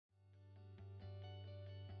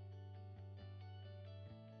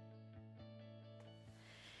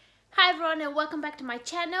Hi everyone and welcome back to my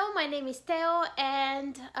channel. My name is Teo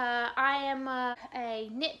and I am a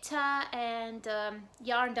knitter and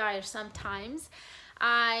yarn dyer sometimes.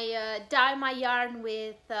 I dye my yarn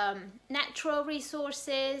with natural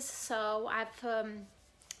resources, so I've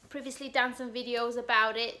previously done some videos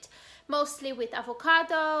about it, mostly with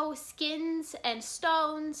avocado, skins and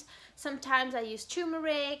stones. Sometimes I use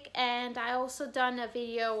turmeric, and I also done a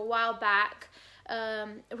video a while back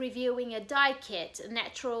reviewing a dye kit, a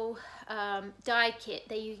natural dye kit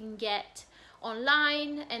that you can get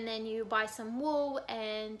online, and then you buy some wool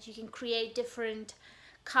and you can create different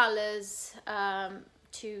colors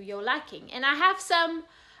to your liking. And I have some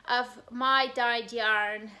of my dyed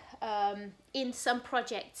yarn in some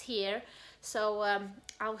projects here, so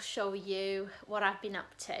I'll show you what I've been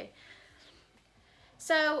up to.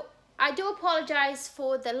 So I do apologize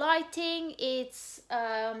for the lighting. It's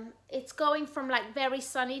going from like very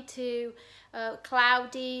sunny to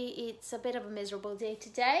cloudy. It's a bit of a miserable day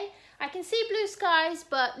today. I can see blue skies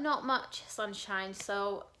but not much sunshine,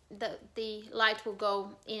 so the light will go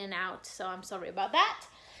in and out, so I'm sorry about that.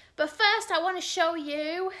 But first I want to show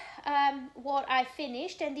you what I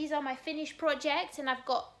finished, and these are my finished projects, and I've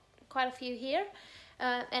got quite a few here.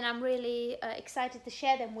 And I'm really excited to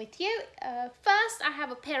share them with you. First, I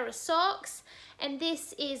have a pair of socks, and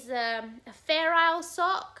this is a Fair Isle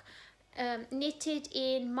sock knitted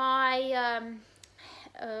in my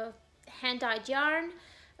hand-dyed yarn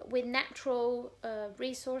with natural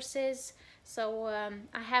resources. So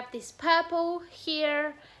I have this purple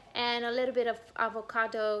here and a little bit of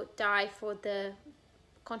avocado dye for the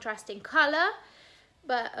contrasting color,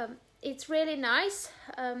 but it's really nice.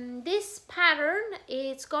 This pattern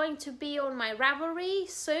is going to be on my Ravelry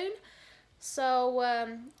soon,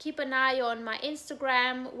 so keep an eye on my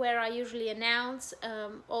Instagram where I usually announce.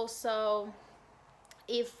 Also,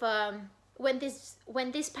 if when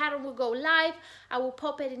this pattern will go live, I will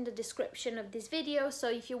pop it in the description of this video. So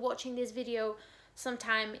if you're watching this video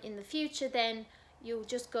sometime in the future, then you'll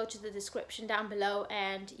just go to the description down below,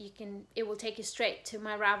 and it will take you straight to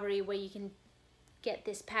my Ravelry where you can get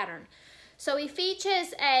this pattern. So it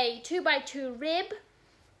features a 2x2 rib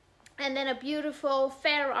and then a beautiful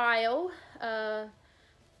Fair Isle, let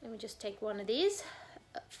me just take one of these,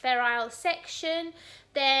 Fair Isle section.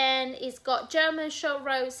 Then it's got German short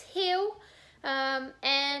rows heel,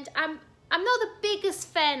 and I'm not the biggest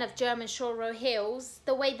fan of German short row heels,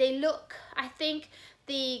 the way they look. I think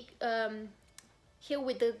the heel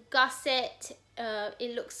with the gusset,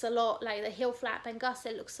 it looks a lot like the heel flap and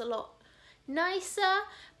gusset looks a lot nicer,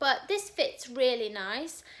 but this fits really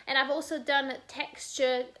nice. And I've also done a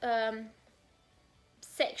textured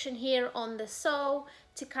section here on the sole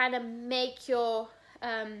to kind of make your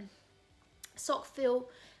sock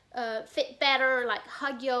fit better, like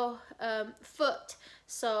hug your foot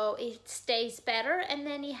so it stays better. And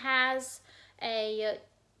then it has a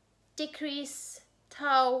decrease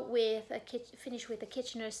toe with a finish with a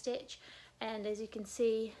Kitchener stitch, and as you can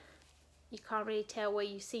see, you can't really tell where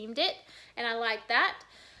you seamed it, and I like that.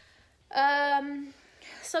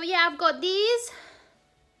 So yeah, I've got these,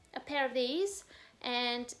 a pair of these,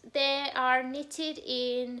 and they are knitted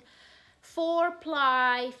in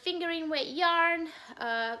 4-ply fingering weight yarn.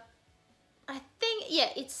 I think,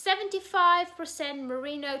 yeah, it's 75%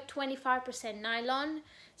 merino, 25% nylon,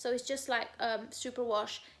 so it's just like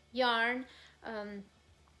superwash yarn.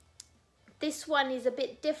 This one is a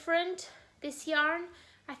bit different. This yarn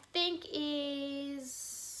I think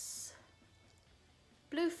is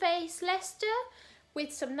Blueface Leicester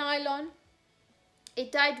with some nylon.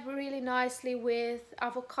 It dyed really nicely with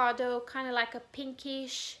avocado, kind of like a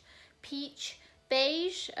pinkish peach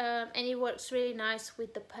beige, and it works really nice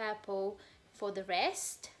with the purple for the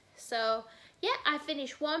rest. So yeah, I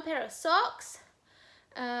finished one pair of socks.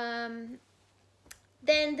 Then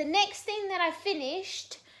the next thing that I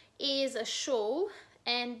finished is a shawl,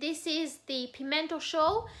 and this is the pimento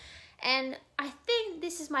shawl, and I think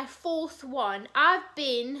this is my 4th one. I've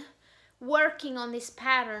been working on this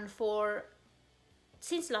pattern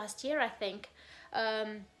since last year, I think.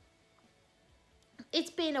 It's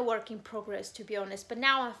been a work in progress, to be honest, but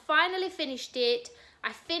now I finally finished it.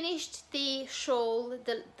 I finished the shawl,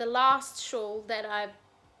 the last shawl that I'm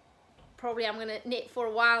gonna knit for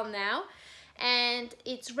a while now, and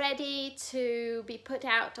it's ready to be put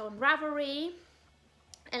out on Ravelry.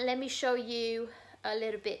 And let me show you a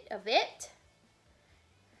little bit of it.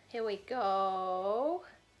 Here we go.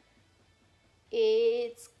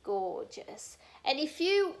 It's gorgeous. And if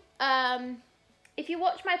you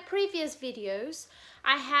watch my previous videos,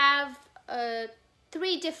 I have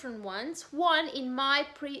 3 different ones. One in my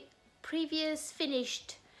previous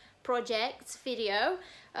finished projects video.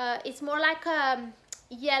 It's more like a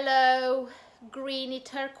yellow, greeny,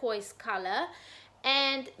 turquoise color,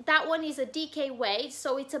 and that one is a DK weight,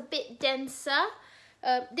 so it's a bit denser.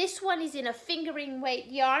 This one is in a fingering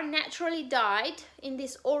weight yarn, naturally dyed in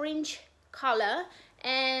this orange color,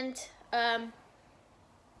 and let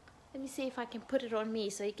me see if I can put it on me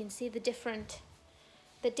so you can see the different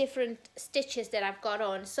stitches that I've got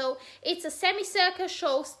on. So it's a semicircle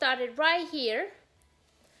shawl, started right here,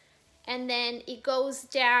 and then it goes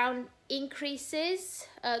down, increases,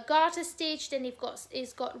 garter stitch, then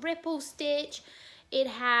it's got ripple stitch, it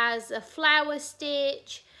has a flower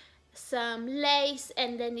stitch, some lace,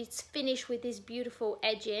 and then it's finished with this beautiful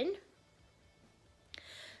edging.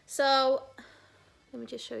 So let me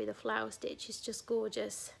just show you the flower stitch. It's just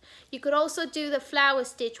gorgeous. You could also do the flower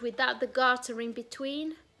stitch without the garter in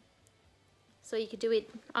between, so you could do it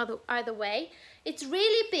either way. It's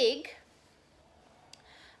really big.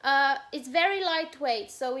 It's very lightweight,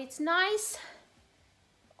 so it's nice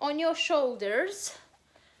on your shoulders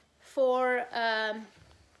for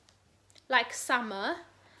like summer,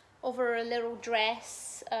 over a little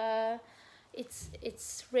dress.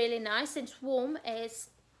 It's really nice. It's warm. It's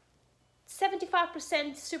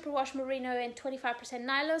 75% superwash merino and 25%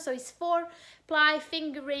 nylon, so it's 4-ply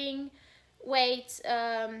fingering weight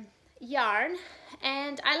yarn,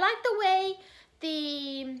 and I like the way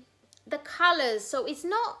the colors, so it's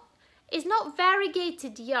not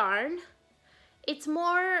variegated yarn, it's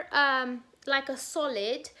more like a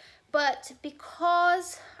solid, but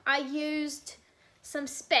because I used some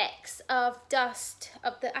specks of dust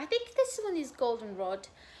of I think this one is goldenrod,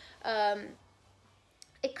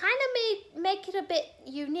 it kind of make it a bit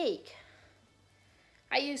unique.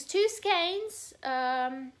 I used 2 skeins,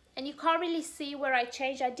 and you can't really see where I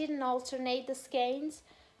changed. I didn't alternate the skeins.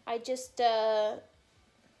 I just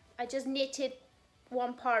knitted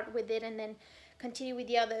one part with it and then continue with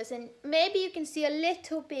the others. And maybe you can see a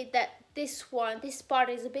little bit that this part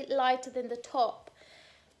is a bit lighter than the top,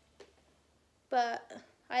 but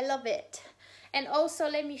I love it. And also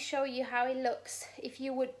let me show you how it looks if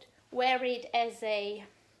you would wear it as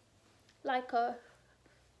like a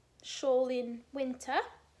shawl in winter.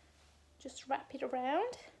 Just wrap it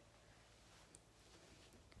around.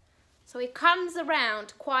 So it comes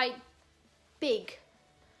around quite big.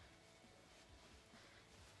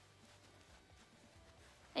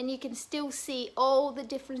 And you can still see all the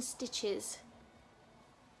different stitches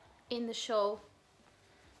in the shawl.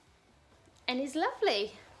 And it's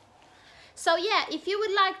lovely. So yeah, if you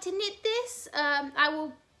would like to knit this, I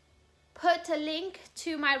will put a link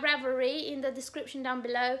to my Ravelry in the description down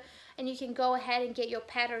below, and you can go ahead and get your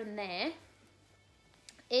pattern there.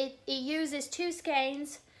 It uses 2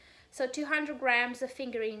 skeins, so 200 grams of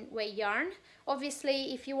fingering weight yarn.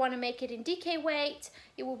 Obviously, if you want to make it in DK weight,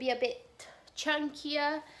 it will be a bit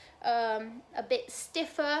chunkier, a bit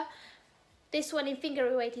stiffer. This one in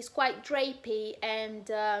fingering weight is quite drapey and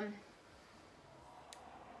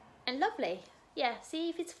lovely. Yeah, see,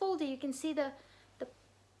 if it's folded, you can see the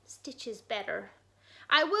stitches better.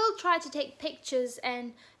 I will try to take pictures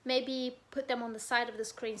and maybe put them on the side of the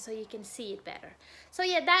screen so you can see it better. So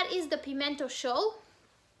yeah, that is the pimento shawl.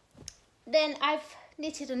 Then I've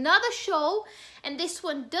knitted another shawl, and this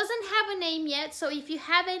one doesn't have a name yet, so if you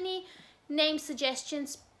have any name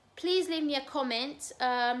suggestions, please leave me a comment.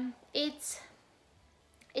 It's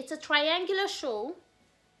a triangular shawl.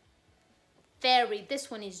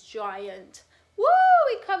 This one is giant. Woo!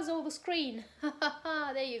 It covers all the screen.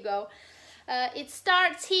 There you go. It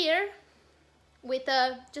starts here with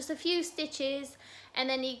just a few stitches, and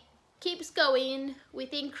then it keeps going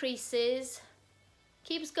with increases,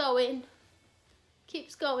 keeps going,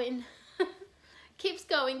 keeps going, keeps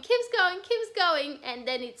going, keeps going, keeps going, and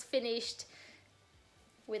then it's finished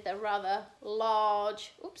with a rather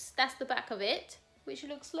large, oops, that's the back of it, which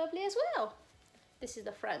looks lovely as well. This is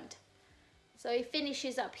the front. So it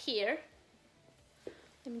finishes up here.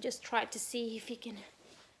 Let me just try to see if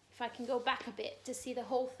I can go back a bit to see the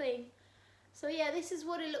whole thing. So yeah, this is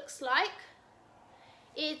what it looks like.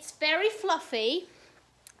 It's very fluffy,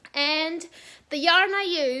 and the yarn I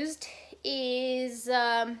used is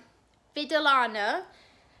Vidalana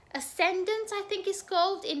Ascendant, I think it's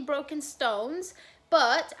called, in Broken Stones,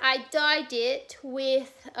 but I dyed it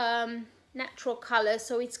with natural color,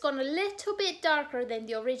 so it's gone a little bit darker than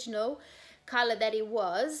the original color that it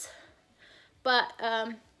was, but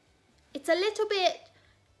it's a little bit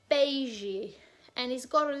beigey, and it's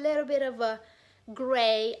got a little bit of a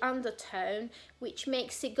gray undertone, which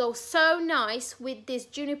makes it go so nice with this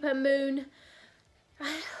Juniper Moon,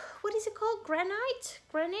 what is it called, granite,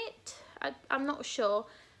 I'm not sure,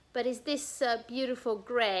 but it's this beautiful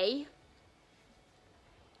grey.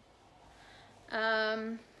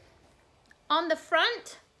 On the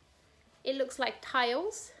front it looks like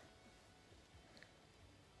tiles,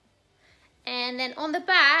 and then on the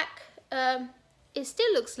back it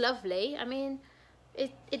still looks lovely. I mean,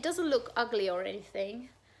 it doesn't look ugly or anything.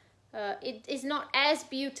 It is not as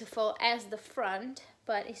beautiful as the front,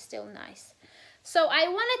 but it's still nice. So I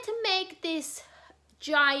wanted to make this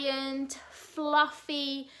giant,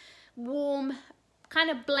 fluffy, warm kind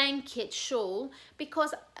of blanket shawl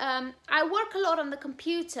because I work a lot on the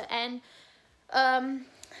computer, and even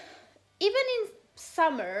in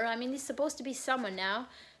summer, I mean, it's supposed to be summer now,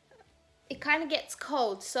 it kind of gets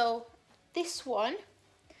cold. So this one,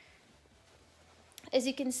 as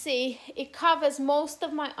you can see, it covers most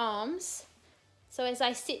of my arms. So as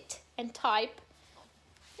I sit and type,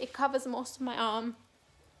 it covers most of my arm.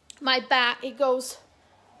 My back, it goes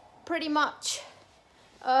pretty much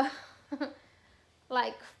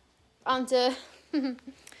like under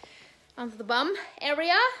under the bum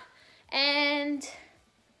area, and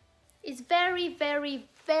it's very, very,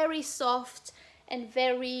 very soft and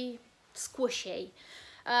very squishy.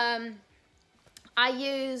 I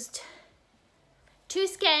used 2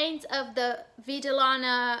 skeins of the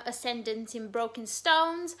Vidalana Ascendant in Broken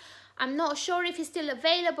Stones. I'm not sure if it's still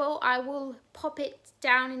available. I will pop it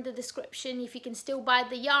down in the description if you can still buy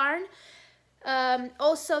the yarn.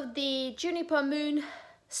 Also the Juniper Moon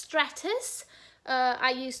Stratus.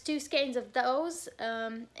 I used 2 skeins of those,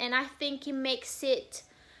 and I think it makes it...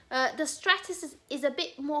 the Stratus is a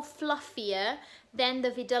bit more fluffier than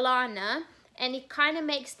the Vidalana, and it kind of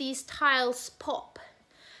makes these tiles pop.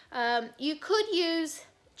 You could use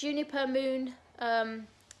Juniper Moon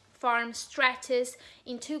Farm Stratus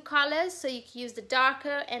in 2 colors, so you can use the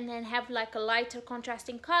darker and then have like a lighter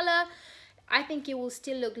contrasting color. I think it will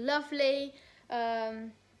still look lovely.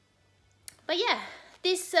 But yeah,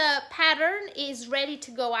 this pattern is ready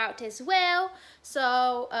to go out as well.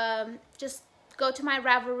 So just go to my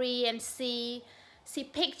Ravelry and see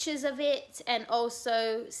pictures of it, and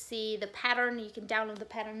also see the pattern. You can download the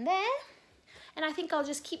pattern there. And I think I'll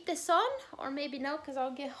just keep this on, or maybe no, because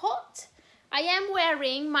I'll get hot. I am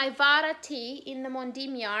wearing my Vara tee in the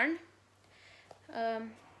Mondim yarn,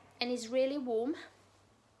 and it's really warm.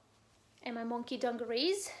 And my monkey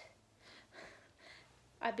dungarees.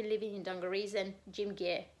 I've been living in dungarees and gym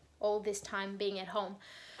gear all this time being at home.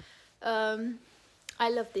 I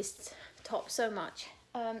love this top so much.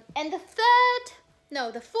 And the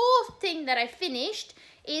fourth thing that I finished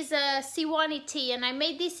is a Siwani tee, and I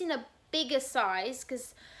made this in a bigger size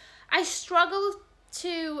because I struggle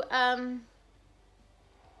to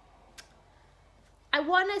I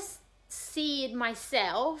want to see it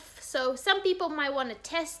myself. So some people might want to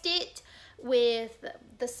test it with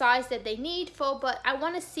the size that they need for, but I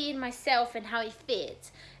want to see it myself and how it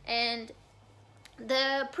fits. And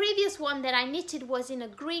the previous one that I knitted was in a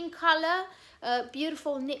green color,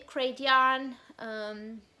 beautiful knit crate yarn,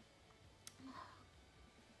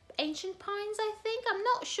 Ancient Pines, I think. I'm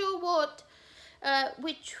not sure what,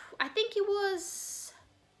 which, I think it was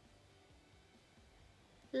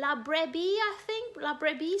La Brebis, I think, La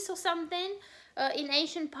Brebis or something, in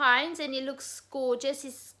Ancient Pines, and it looks gorgeous.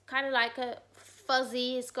 It's kind of like a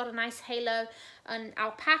fuzzy, it's got a nice halo, an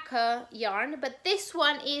alpaca yarn. But this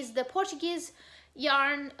one is the Portuguese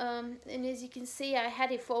yarn, and as you can see, I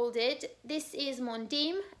had it folded. This is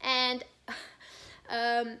Mondim, and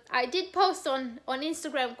I did post on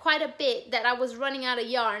Instagram quite a bit that I was running out of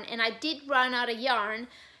yarn, and I did run out of yarn,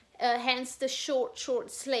 hence the short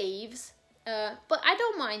sleeves. But I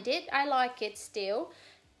don't mind it, I like it still.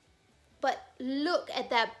 But look at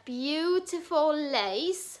that beautiful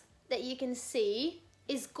lace that you can see.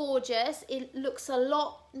 Is gorgeous. It looks a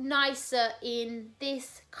lot nicer in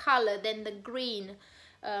this color than the green.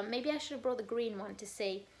 Maybe I should have brought the green one to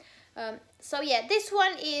see. So yeah, this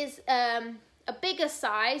one is a bigger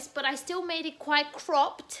size, but I still made it quite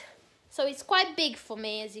cropped. So it's quite big for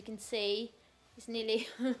me, as you can see. It's nearly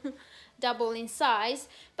double in size,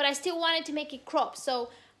 but I still wanted to make it cropped,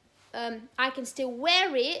 so I can still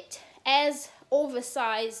wear it as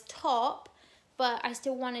oversized top, but I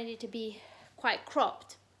still wanted it to be quite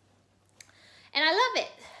cropped. And I love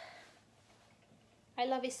it. I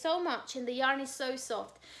love it so much, and the yarn is so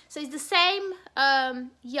soft. So it's the same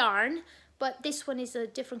yarn, but this one is a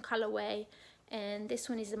different colorway, and this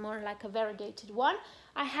one is a more like a variegated one.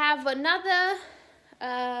 I have another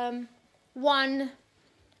one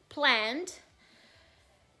planned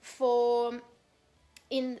for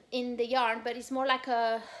in the yarn, but it's more like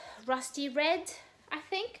a rusty red, I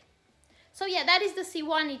think. So yeah, that is the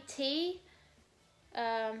Siwani tee.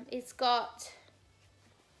 It's got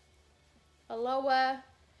a lower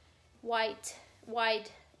wide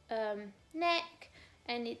neck,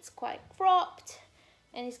 and it's quite cropped,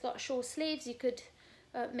 and it's got short sleeves. You could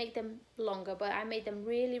make them longer, but I made them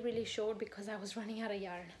really short because I was running out of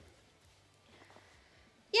yarn.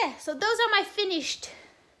 Yeah, so those are my finished,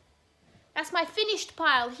 that's my finished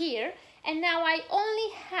pile here. And now I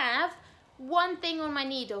only have one thing on my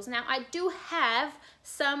needles. Now I do have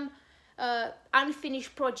some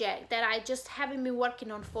unfinished project that I just haven't been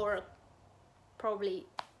working on for probably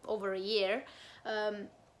over a year.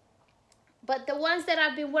 But the ones that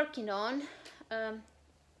I've been working on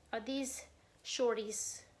are these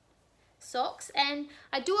shorties socks, and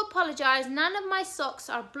I do apologize, none of my socks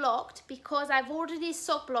are blocked because I've ordered these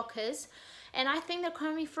sock blockers, and I think they're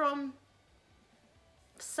coming from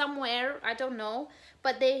somewhere, I don't know,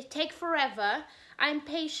 but they take forever. I'm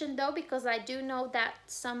patient though, because I do know that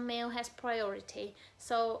some mail has priority,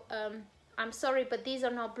 so I'm sorry, but these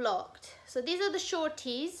are not blocked. So these are the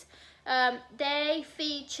shorties. They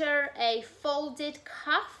feature a folded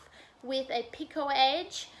cuff with a picot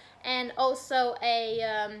edge, and also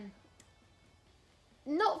a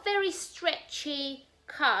not very stretchy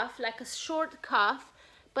cuff, like a short cuff,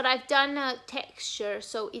 but I've done a texture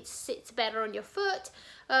so it sits better on your foot.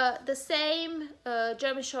 The same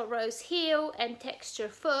German short rose heel and texture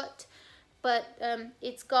foot, but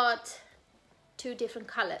it's got two different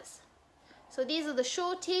colors. So these are the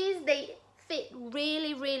shorties. They fit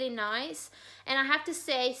really nice, and I have to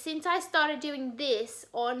say, since I started doing this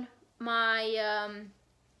on my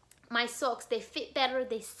my socks, they fit better,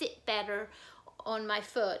 they sit better on my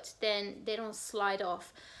foot, then they don't slide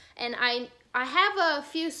off. And I have a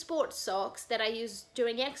few sports socks that I use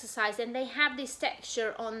during exercise, and they have this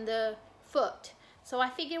texture on the foot, so I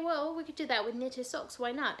figured, well, we could do that with knitted socks,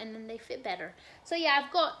 why not? And then they fit better. So yeah,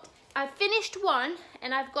 I've finished one,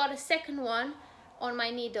 and I've got a second one on my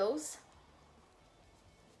needles.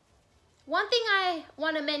 One thing I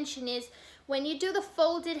want to mention is when you do the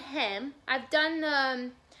folded hem, I've done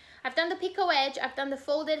the picot edge, I've done the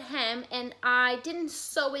folded hem, and I didn't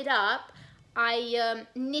sew it up. I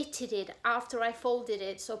knitted it after I folded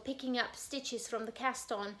it, so picking up stitches from the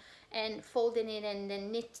cast on and folding it and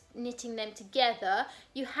then knitting them together.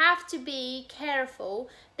 You have to be careful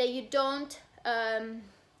that you don't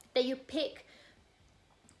that you pick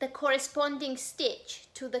the corresponding stitch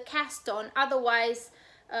to the cast on, otherwise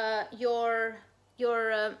your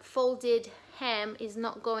folded hem is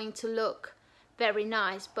not going to look very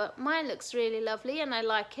nice. But mine looks really lovely and I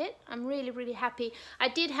like it. I'm really happy. I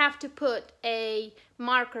did have to put a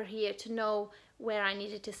marker here to know where I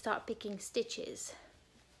needed to start picking stitches.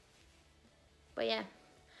 But yeah,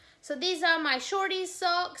 so these are my shorties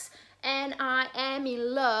socks, and I am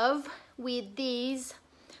in love with these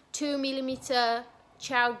 2mm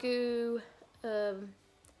ChiaoGoo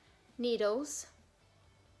needles.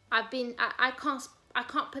 I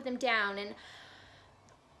can't put them down, and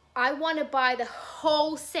I want to buy the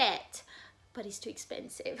whole set, but it's too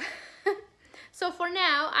expensive. So for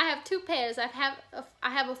now, I have two pairs. I have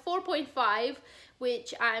a 4.5,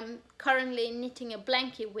 which I'm currently knitting a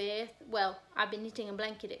blanket with. Well, I've been knitting a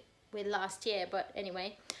blanket with last year, but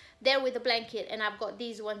anyway, they're with a blanket, and I've got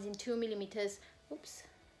these ones in 2mm. Oops.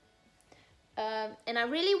 And I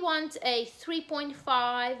really want a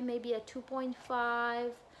 3.5, maybe a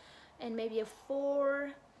 2.5, and maybe a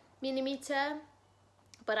 4mm.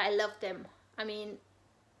 But I love them. I mean,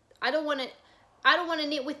 I don't want to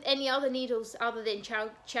knit with any other needles other than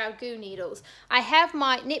ChiaoGoo needles. I have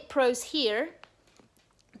my Knit Pros here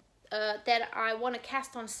that I want to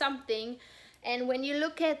cast on something, and when you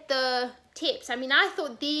look at the tips, I mean, I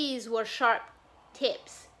thought these were sharp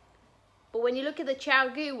tips, but when you look at the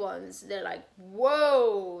ChiaoGoo ones, they're like,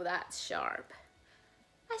 whoa, that's sharp.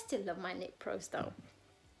 I still love my Knit Pros though.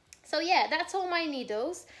 So yeah, that's all my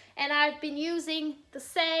needles, and I've been using the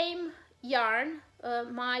same yarn,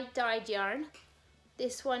 my dyed yarn.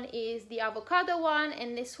 This one is the avocado one,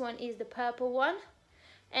 and this one is the purple one.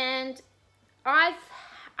 And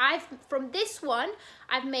from this one,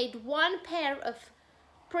 I've made one pair of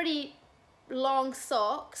pretty long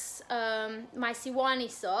socks, my Siwani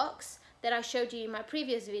socks that I showed you in my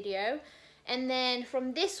previous video. And then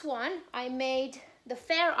from this one, I made the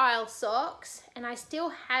Fair Isle socks, and I still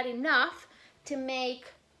had enough to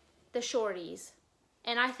make the shorties.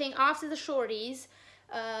 And I think after the shorties,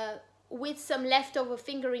 with some leftover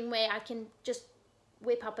fingering weight, I can just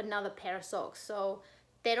whip up another pair of socks. So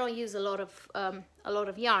they don't use a lot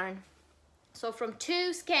of yarn. So from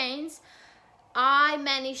 2 skeins, I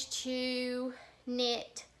managed to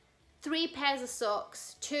knit 3 pairs of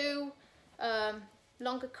socks, 2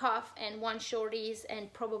 longer cuff and 1 shorties,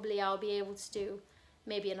 and probably I'll be able to do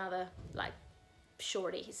maybe another like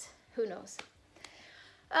shorties, who knows.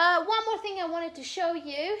 One more thing I wanted to show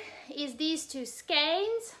you is these two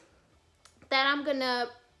skeins that I'm gonna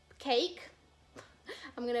cake.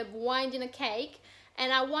 I'm gonna wind in a cake,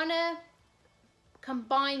 and I wanna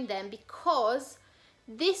combine them because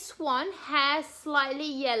this one has slightly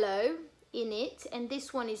yellow in it, and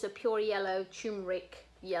this one is a pure yellow, turmeric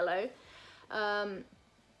yellow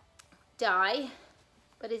dye.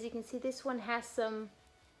 But as you can see, this one has some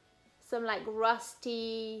like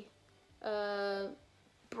rusty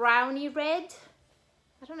brownie red.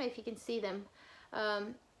 I don't know if you can see them.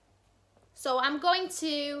 So I'm going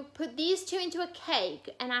to put these two into a cake,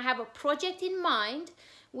 and I have a project in mind,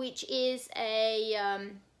 which is a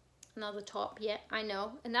another top. Yeah, I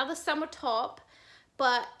know, another summer top,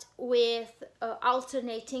 but with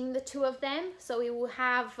alternating the two of them. So it will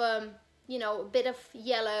have you know, a bit of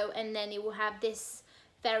yellow, and then it will have this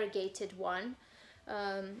variegated one.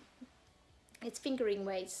 It's fingering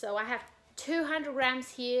weights, so I have 200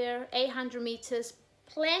 grams here, 800 meters,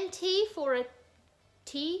 plenty for a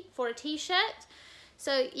t-shirt.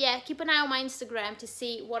 So yeah, keep an eye on my Instagram to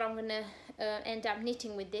see what I'm gonna end up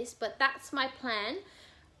knitting with this, but that's my plan.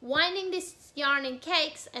 Winding this yarn in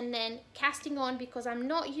cakes and then casting on, because I'm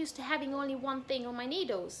not used to having only one thing on my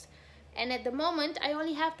needles, and at the moment I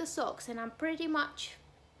only have the socks, and I'm pretty much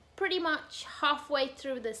halfway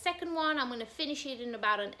through the second one. I'm gonna finish it in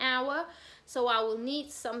about an hour, so I will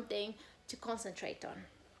need something to concentrate on.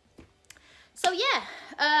 So yeah,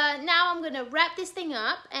 now I'm gonna wrap this thing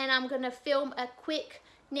up, and I'm gonna film a quick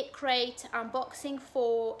knit crate unboxing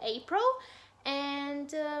for April,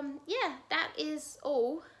 and yeah, that is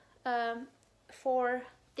all for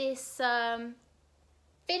this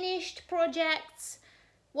finished projects,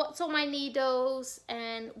 what's on my needles,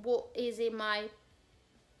 and what is in my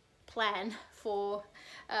plan for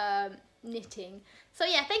knitting. So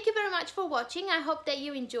yeah, thank you very much for watching. I hope that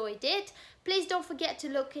you enjoyed it. Please don't forget to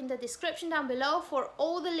look in the description down below for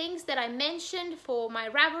all the links that I mentioned, for my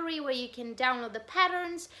Ravelry where you can download the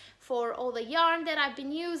patterns, for all the yarn that I've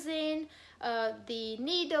been using, the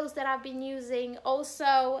needles that I've been using.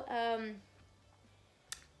 Also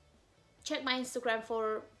check my Instagram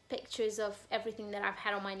for pictures of everything that I've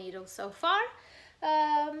had on my needles so far.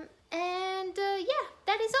 Yeah,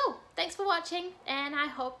 that is all. Thanks for watching, and I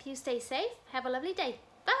hope you stay safe. Have a lovely day.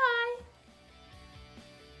 Bye!